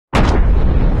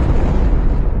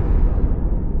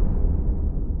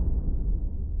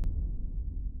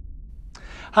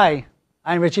Hi,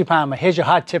 I'm Richie Palma. Here's your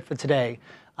hot tip for today.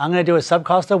 I'm going to do a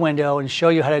subcostal window and show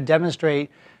you how to demonstrate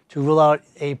to rule out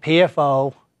a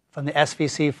PFO from the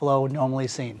SVC flow normally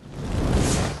seen.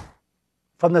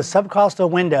 From the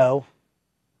subcostal window,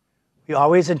 we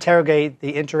always interrogate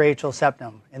the interatrial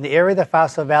septum. In the area of the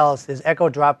fossa ovalis, there's echo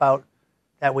dropout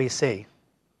that we see.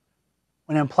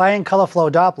 When applying color flow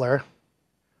Doppler,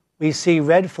 we see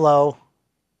red flow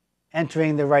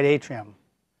entering the right atrium.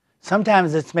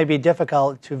 Sometimes this may be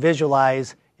difficult to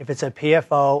visualize if it's a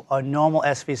PFO or normal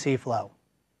SVC flow.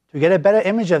 To get a better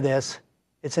image of this,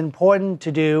 it's important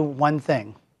to do one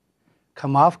thing.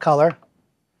 Come off color,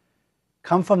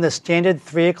 come from the standard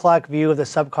 3 o'clock view of the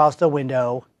subcostal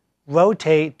window,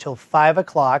 rotate till 5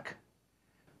 o'clock.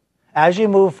 As you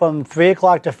move from 3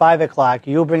 o'clock to 5 o'clock,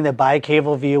 you'll bring the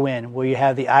bicaval view in, where you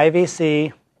have the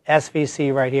IVC,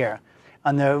 SVC right here.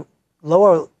 On the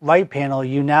lower right panel,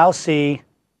 you now see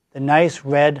the nice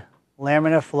red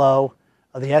laminar flow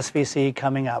of the SVC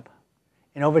coming up.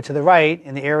 And over to the right,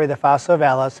 in the area of the fossa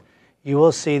ovalis, you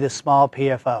will see the small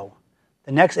PFO.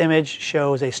 The next image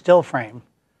shows a still frame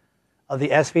of the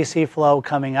SVC flow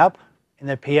coming up and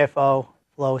the PFO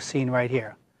flow seen right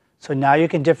here. So now you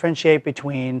can differentiate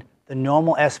between the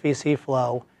normal SVC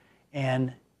flow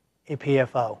and a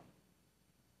PFO.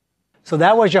 So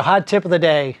that was your hot tip of the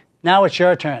day. Now it's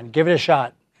your turn. Give it a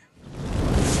shot.